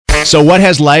So what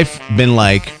has life been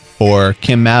like for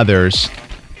Kim Mathers,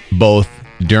 both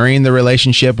during the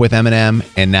relationship with Eminem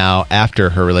and now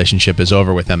after her relationship is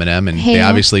over with Eminem? And they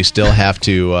obviously still have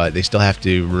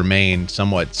to remain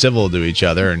somewhat civil to each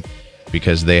other, and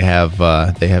because they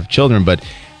have children. But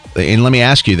and let me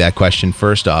ask you that question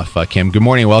first off, Kim. Good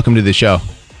morning. Welcome to the show.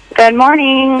 Good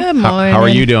morning. Good morning. How are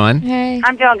you doing? Hey.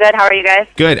 I'm doing good. How are you guys?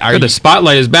 Good. The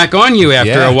spotlight is back on you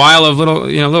after a while of a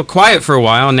little quiet for a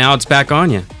while, and now it's back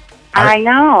on you. I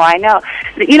know.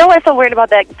 You know what's so weird about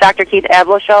that Dr. Keith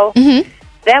Abloh show? Mm-hmm.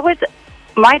 That was,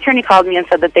 my attorney called me and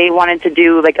said that they wanted to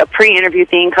do like a pre-interview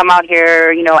thing, come out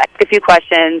here, ask a few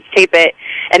questions, tape it,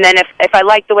 and then if I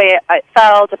liked the way it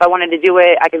felt, if I wanted to do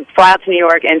it, I could fly out to New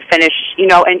York and finish,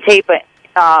 and tape it.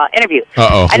 Interview.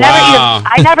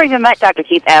 I never even met Dr.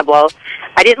 Keith Abloh.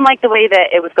 I didn't like the way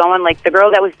that it was going. Like, the girl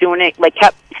that was doing it,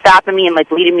 kept stopping me and,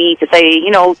 leading me to say,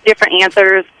 different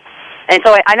answers. And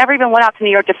so I never even went out to New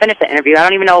York to finish the interview. I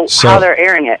don't even know how they're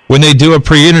airing it. When they do a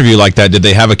pre-interview like that, did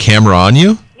they have a camera on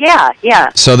you? Yeah.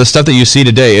 So the stuff that you see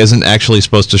today isn't actually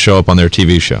supposed to show up on their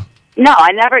TV show? No,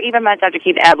 I never even met Dr.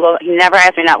 Keith Abloh. He never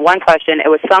asked me not one question. It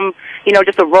was some,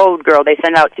 just a road girl they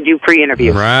sent out to do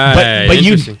pre-interview. Right. But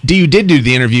you did do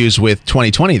the interviews with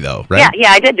 2020 though, right?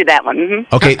 Yeah, I did do that one.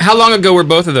 Mm-hmm. Okay. How long ago were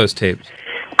both of those taped?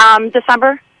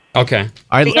 December. Okay.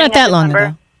 All right. Not that long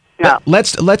ago. No.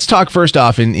 Let's talk first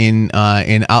off in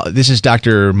this is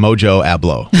Dr. Mojo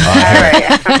Abloh.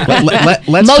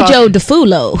 Let's Mojo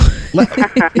DeFulo.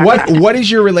 What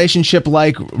is your relationship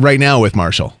like right now with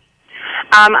Marshall?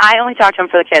 I only talk to him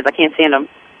for the kids. I can't stand him.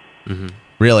 Mm-hmm.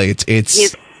 Really,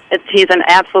 he's an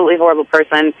absolutely horrible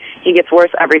person. He gets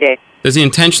worse every day. Does he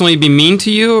intentionally be mean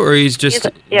to you, or he's just?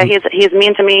 He's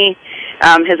mean to me.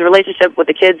 His relationship with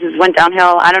the kids has went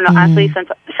downhill. I don't know. Honestly,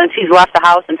 since he's left the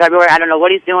house in February, I don't know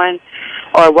what he's doing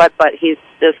or what. But he's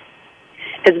just,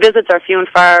 his visits are few and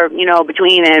far,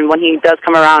 between. And when he does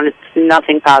come around, it's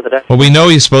nothing positive. Well, we know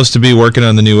he's supposed to be working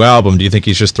on the new album. Do you think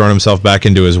he's just thrown himself back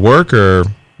into his work, or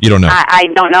you don't know? I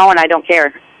don't know, and I don't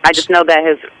care. I just know that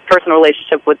his personal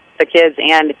relationship with the kids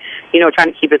and,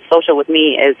 trying to keep it social with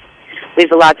me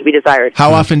leaves a lot to be desired.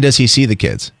 How often does he see the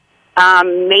kids?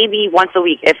 Maybe once a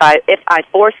week if I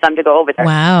force them to go over there.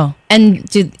 Wow. And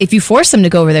if you force them to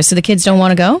go over there, so the kids don't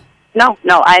want to go? No,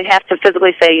 I have to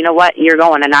physically say, you know what, you're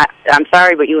going, and I'm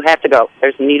sorry, but you have to go.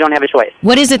 You don't have a choice.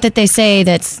 What is it that they say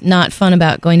that's not fun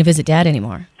about going to visit Dad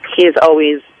anymore? He is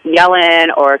always yelling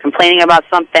or complaining about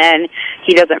something.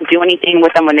 He doesn't do anything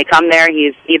with them when they come there.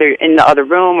 He's either in the other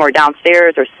room or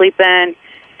downstairs or sleeping.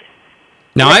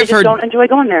 Now, I don't enjoy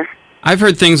going there. I've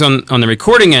heard things on the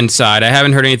recording end side. I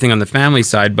haven't heard anything on the family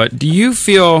side, but do you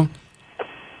feel,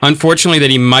 unfortunately,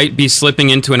 that he might be slipping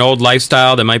into an old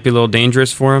lifestyle that might be a little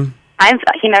dangerous for him?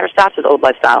 He never stops his old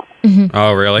lifestyle. Mm-hmm.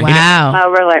 Oh, really? Wow. Oh,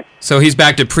 really? So he's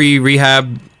back to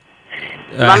pre-rehab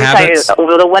Let me habits? tell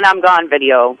you, the When I'm Gone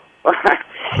video,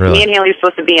 Really? me and Haley were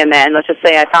supposed to be in that, and let's just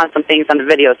say I found some things on the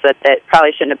video that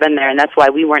probably shouldn't have been there, and that's why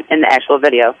we weren't in the actual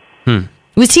video.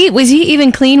 Was he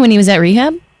even clean when he was at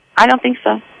rehab? I don't think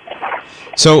so.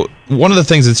 So one of the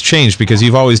things that's changed, because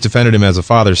you've always defended him as a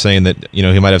father, saying that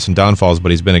he might have some downfalls,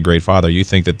 but he's been a great father. You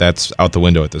think that that's out the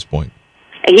window at this point?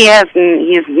 He's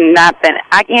not been.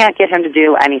 I can't get him to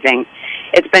do anything.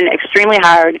 It's been extremely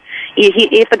hard.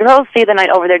 If the girls stay the night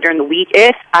over there during the week,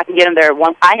 if I can get him there,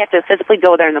 I have to physically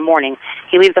go there in the morning.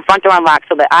 He leaves the front door unlocked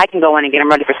so that I can go in and get him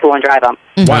ready for school and drive him.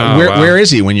 Where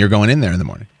is he when you're going in there in the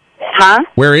morning? Huh?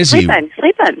 Where is he?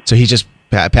 Sleeping. So he just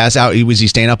pass out? Was he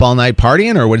staying up all night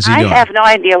partying, or what is he doing? I have no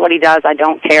idea what he does. I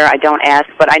don't care. I don't ask.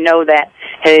 But I know that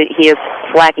he is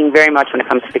slacking very much when it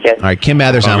comes to the kids. All right, Kim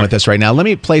Mathers on with us right now. Let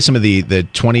me play some of the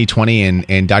 2020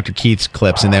 and Dr. Keith's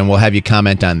clips, and then we'll have you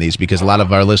comment on these, because a lot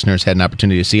of our listeners had an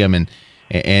opportunity to see them,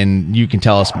 and you can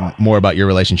tell us more about your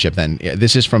relationship then.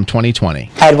 This is from 2020.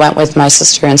 I went with my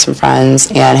sister and some friends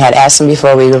and had asked him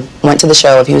before we went to the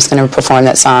show if he was going to perform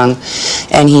that song,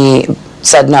 and he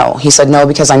said no. He said no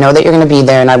because I know that you're going to be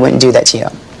there and I wouldn't do that to you.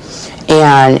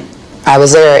 And I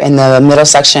was there in the middle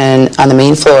section on the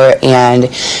main floor,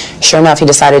 and sure enough, he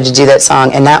decided to do that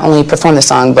song, and not only perform the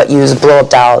song, but use blow-up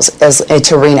dolls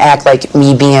to reenact like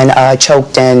me being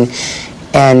choked and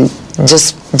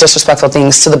just disrespectful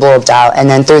things to the blow-up doll, and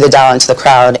then threw the doll into the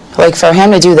crowd. Like, for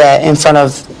him to do that in front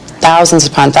of thousands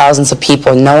upon thousands of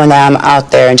people, knowing that I'm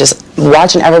out there, and just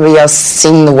watching everybody else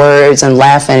sing the words and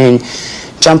laughing and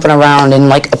jumping around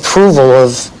and approval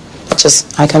of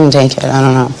just, I couldn't take it. I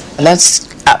don't know. That's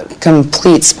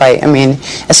complete spite. I mean,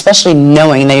 especially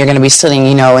knowing that you're going to be sitting,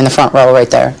 in the front row right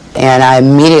there. And I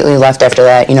immediately left after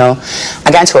that.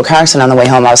 I got into a car accident on the way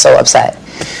home. I was so upset.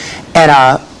 And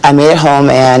I made it home,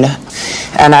 and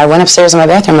And I went upstairs in my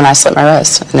bathroom and I slit my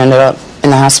wrist and ended up in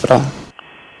the hospital.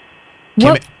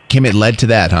 Kim, it led to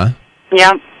that, huh?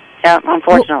 Yeah,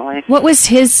 unfortunately. What was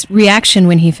his reaction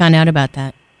when he found out about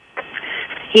that?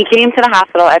 He came to the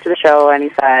hospital after the show and he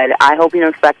said, I hope you don't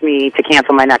expect me to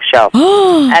cancel my next show.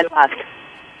 And left.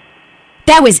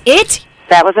 That was it?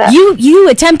 That was it. You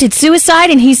attempted suicide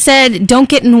and he said, don't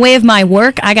get in the way of my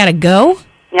work, I gotta go?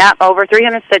 Yeah, over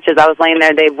 300 stitches. I was laying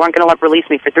there. They weren't going to release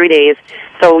me for 3 days.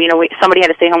 So, somebody had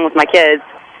to stay home with my kids.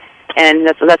 And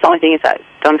that's the only thing he said.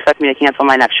 Don't expect me to cancel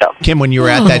my next show. Kim, when you were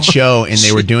at that show and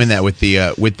they were doing that with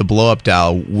the blow-up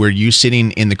doll, were you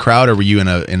sitting in the crowd or were you in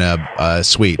a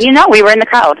suite? We were in the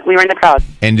crowd.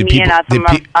 And did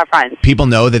our friends. People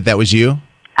know that was you?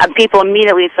 People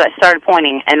immediately started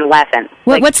pointing and laughing.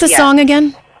 What's the song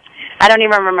again? I don't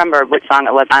even remember which song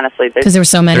it was, honestly. Because there were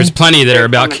so many. There's plenty that are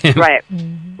about Kim. Right.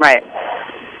 Right.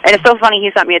 And it's so funny,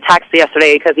 he sent me a text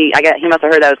yesterday because he must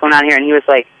have heard that was going on here, and he was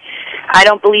like, I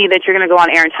don't believe that you're going to go on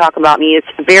air and talk about me. It's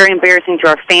very embarrassing to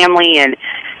our family, and,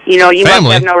 you must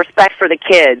have no respect for the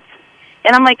kids.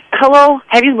 And I'm like, hello?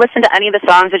 Have you listened to any of the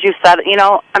songs that you've said?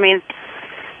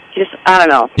 I don't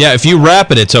know. Yeah, if you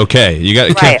rap it, it's okay. You got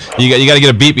you got to get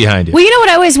a beat behind it. Well, you know what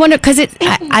I always wonder, because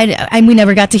we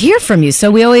never got to hear from you,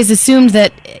 so we always assumed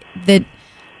that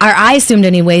I assumed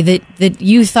anyway that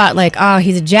you thought like, oh,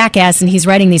 he's a jackass and he's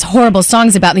writing these horrible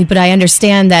songs about me. But I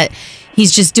understand that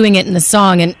he's just doing it in the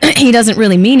song and he doesn't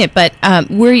really mean it. But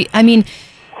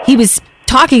he was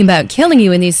talking about killing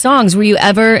you in these songs. Were you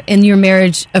ever in your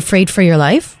marriage afraid for your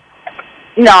life?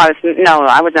 No,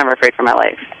 I was never afraid for my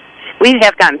life. We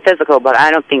have gotten physical, but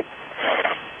I don't think.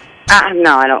 I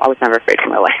was never afraid for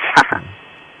my life.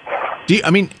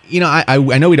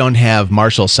 I know we don't have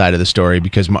Marshall's side of the story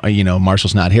because,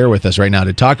 Marshall's not here with us right now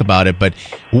to talk about it, but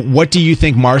what do you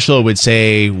think Marshall would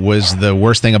say was the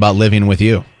worst thing about living with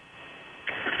you?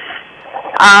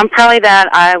 Probably that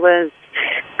I was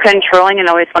controlling and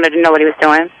always wanted to know what he was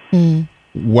doing. Mm.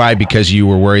 Why? Because you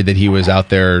were worried that he was out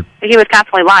there? He was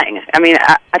constantly lying. I mean,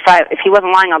 if he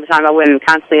wasn't lying all the time, I wouldn't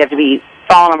constantly have to be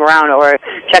following him around or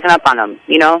checking up on him.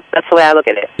 That's the way I look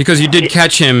at it. Because you did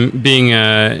catch him being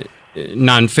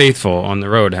non-faithful on the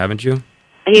road, haven't you?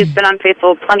 He's been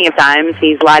unfaithful plenty of times.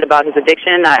 He's lied about his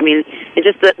addiction. I mean, it's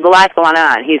just the lies going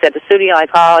on. He's at the studio, I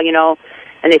call,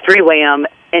 and they three-way him,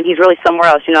 and he's really somewhere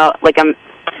else,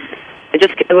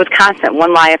 it was constant,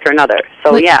 one lie after another.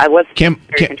 So, I was very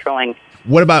controlling.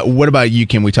 What about you,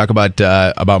 Kim? We talk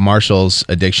about Marshall's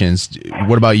addictions.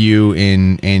 What about you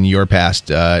in your past?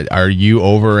 Are you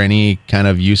over any kind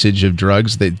of usage of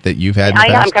drugs that you've had in the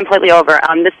past? I'm completely over.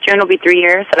 This June will be 3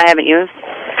 years that I haven't used.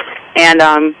 And,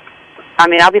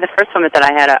 I'll be the first one that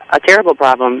I had a terrible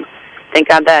problem. Thank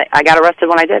God that I got arrested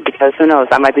when I did, because who knows,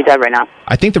 I might be dead right now.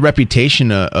 I think the reputation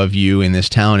of you in this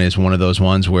town is one of those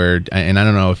ones where, and I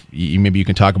don't know if maybe you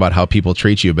can talk about how people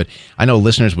treat you, but I know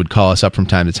listeners would call us up from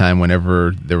time to time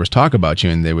whenever there was talk about you,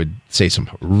 and they would say some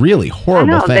really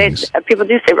horrible things. People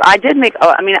do say,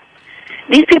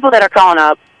 these people that are calling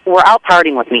up were out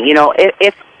partying with me,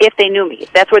 if they knew me.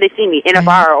 That's where they see me, in a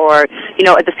bar or, at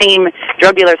the same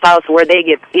drug dealer's house where they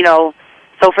get,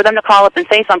 so for them to call up and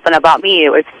say something about me, it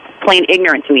was plain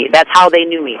ignorant to me. That's how they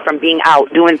knew me, from being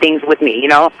out doing things with me,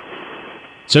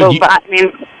 But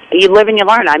you live and you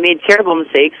learn. I made terrible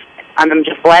mistakes. I'm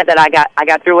just glad that I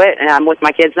got through it, and I'm with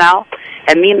my kids now,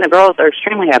 and me and the girls are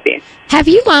extremely happy. Have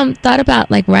you thought about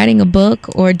writing a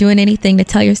book or doing anything to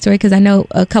tell your story? Because I know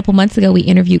a couple months ago we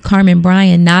interviewed Carmen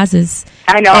Bryan, Nas's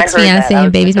ex-fiance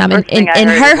and baby's mom, and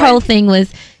her whole thing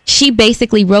was, she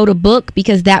basically wrote a book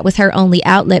because that was her only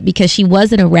outlet, because she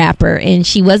wasn't a rapper and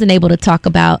she wasn't able to talk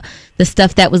about the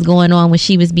stuff that was going on when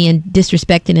she was being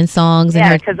disrespected in songs,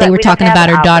 and they were talking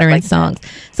about her daughter in songs.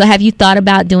 So have you thought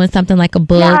about doing something like a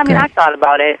book? Yeah, I thought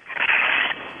about it.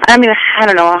 I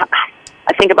don't know.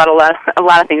 I think about a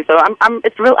lot of things. So I'm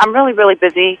really, really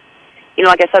busy.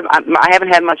 Like I said, I haven't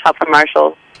had much help from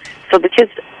Marshall. So the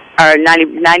kids are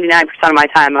 99% of my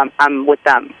time I'm with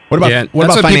them. What about that's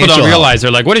what people don't realize. They're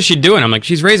like, what is she doing? I'm like,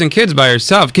 she's raising kids by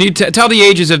herself. Can you tell the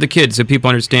ages of the kids so people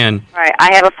understand? All right.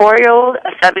 I have a 4-year-old,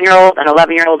 a 7-year-old, an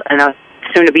 11-year-old, and a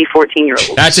soon-to-be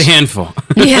 14-year-old. That's a handful.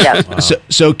 Yeah. Wow.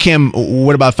 So, Kim,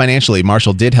 what about financially?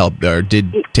 Marshall did help, or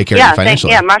did take care of you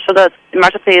financially? Marshall does.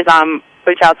 Marshall pays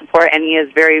good child support, and he is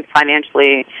very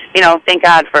financially, thank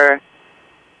God for...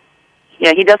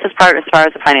 Yeah, he does his part as far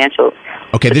as the financial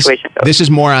situation goes. This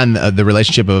is more on the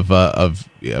relationship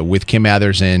with Kim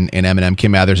Mathers and Eminem.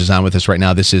 Kim Mathers is on with us right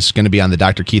now. This is going to be on the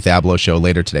Dr. Keith Abloh show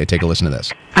later today. Take a listen to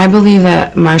this. I believe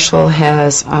that Marshall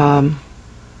has a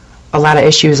lot of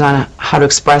issues on how to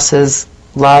express his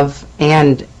love,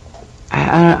 and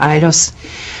I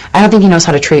I don't think he knows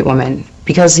how to treat women.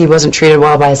 Because he wasn't treated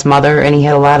well by his mother and he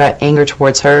had a lot of anger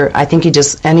towards her, I think I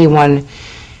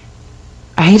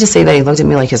hate to say that he looked at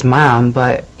me like his mom,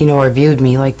 but, or viewed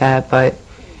me like that, but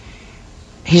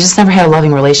he just never had a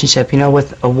loving relationship,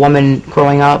 with a woman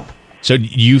growing up. So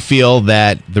you feel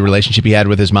that the relationship he had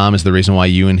with his mom is the reason why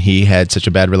you and he had such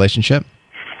a bad relationship?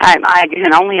 I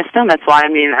can only assume that's why. I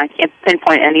mean, I can't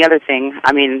pinpoint any other thing.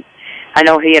 I mean, I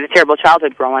know he had a terrible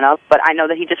childhood growing up, but I know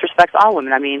that he disrespects all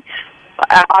women. I mean,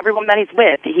 every woman that he's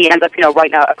with, he ends up,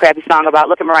 writing a crappy song about,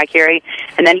 look at Mariah Carey,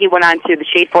 and then he went on to the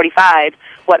Shade 45,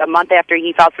 a month after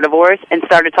he filed for divorce, and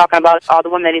started talking about all the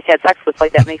women that he's had sex with,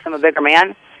 like that makes him a bigger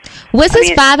man. Was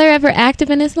his father ever active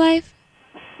in his life?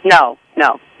 No.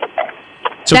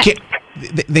 So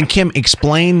then, Kim,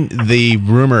 explain the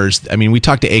rumors. I mean, we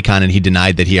talked to Akon, and he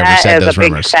denied that he ever said those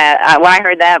rumors. When I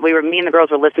heard that, me and the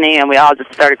girls were listening, and we all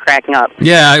just started cracking up.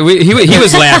 Yeah, he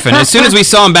was laughing. As soon as we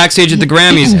saw him backstage at the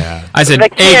Grammys, I said,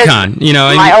 Akon,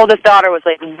 My oldest daughter was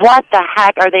like, what the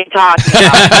heck are they talking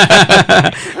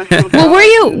about?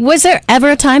 Well, was there ever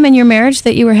a time in your marriage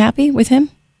that you were happy with him?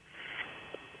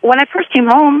 When I first came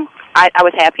home, I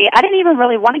was happy. I didn't even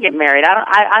really want to get married.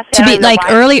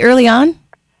 Early on?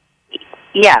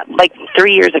 Yeah, like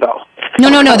 3 years ago.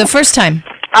 No, the first time.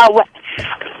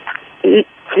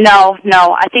 No.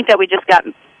 I think that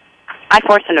I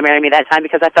forced him to marry me that time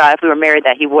because I thought if we were married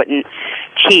that he wouldn't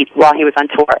cheat while he was on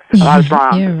tour. So I was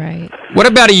wrong. You're right. What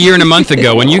about a year and a month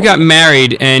ago when you got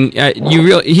married and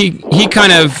he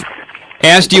kind of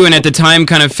asked you and at the time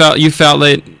kind of felt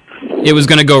that it was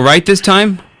going to go right this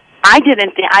time? I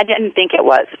didn't think it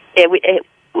was.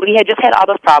 We had just had all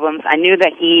those problems. I knew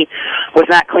that he was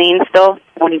not clean still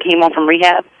when he came home from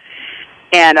rehab,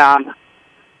 and I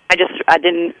just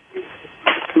didn't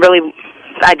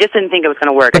think it was going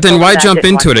to work. But then why jump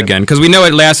into it again? Because we know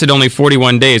it lasted only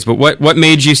 41 days. But what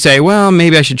made you say, well,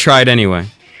 maybe I should try it anyway?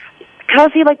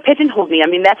 Because he pigeonholed me. I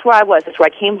mean, that's where I was. That's where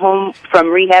I came home from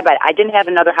rehab. I didn't have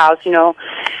another house.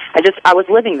 I was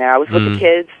living there. I was with the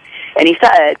kids. And he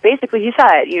said,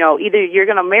 either you're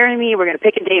going to marry me, we're going to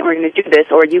pick a date, we're going to do this,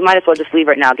 or you might as well just leave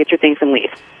right now, get your things and leave.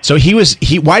 So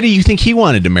why do you think he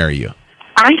wanted to marry you?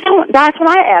 That's what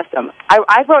I asked him.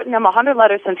 I wrote him 100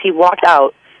 letters since he walked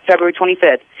out February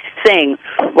 25th saying,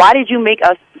 why did you make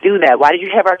us do that? Why did you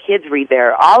have our kids read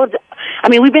there?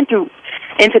 We've been through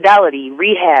infidelity,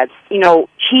 rehabs,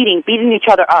 cheating, beating each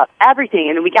other up, everything.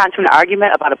 And then we got into an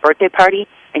argument about a birthday party,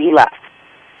 and he left.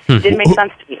 It didn't make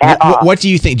sense to me at all. What do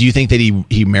you think? Do you think that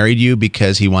he married you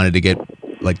because he wanted to get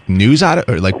news out of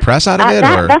or press out of it?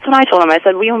 That's what I told him. I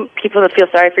said, we want people to feel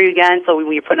sorry for you again. So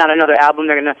when you're putting out another album,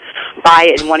 they're going to buy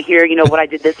it and want to hear, what I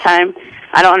did this time.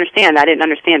 I don't understand. I didn't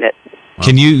understand it.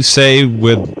 Can you say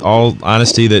with all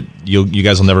honesty that you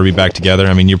guys will never be back together?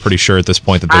 I mean, you're pretty sure at this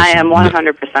point that I am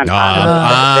 100%.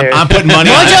 I'm putting money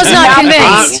on it. Mojo's not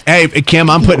convinced. Hey, Kim,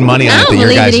 I'm putting money on it. I don't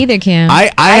believe it either, Kim.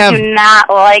 I do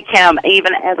not like him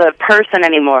even as a person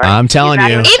anymore. I'm telling you.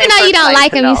 Even though you don't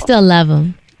like him, you still love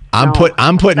him.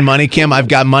 I'm putting money, Kim. I've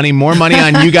got more money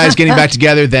on you guys getting back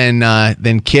together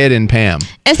than Kid and Pam.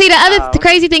 And see, the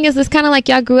crazy thing is, it's kind of like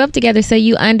y'all grew up together, so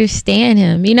you understand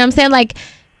him. You know what I'm saying? Like.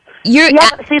 See,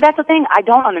 that's the thing. I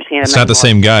don't understand him. It's not the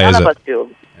same guy, is it? None of us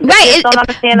do. Right,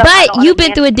 but you've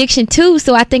been through addiction too,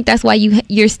 so I think that's why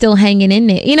you're still hanging in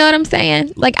there. You know what I'm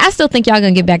saying? I still think y'all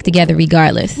gonna get back together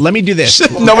regardless. Let me do this.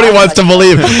 Nobody wants to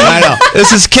believe it. I know.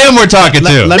 This is Kim we're talking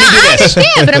to. Let me do this. I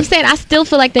understand, but I'm saying I still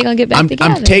feel like they're gonna get back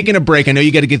together. I'm taking a break. I know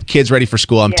you got to get the kids ready for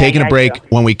school. I'm taking a break.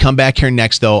 When we come back here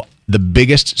next, though, the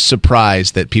biggest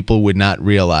surprise that people would not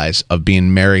realize of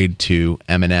being married to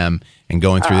Eminem and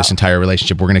going through this entire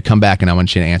relationship. We're going to come back, and I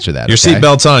want you to answer that. Your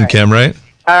seatbelt's on, Kim, right?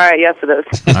 All right, yes, it is.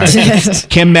 All right.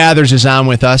 Kim Mathers is on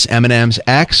with us, Eminem's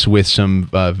ex, with some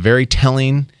very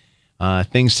telling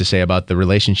things to say about the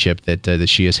relationship that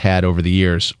she has had over the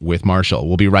years with Marshall.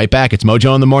 We'll be right back. It's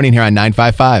Mojo in the Morning here on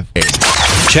 955.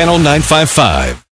 Channel 955.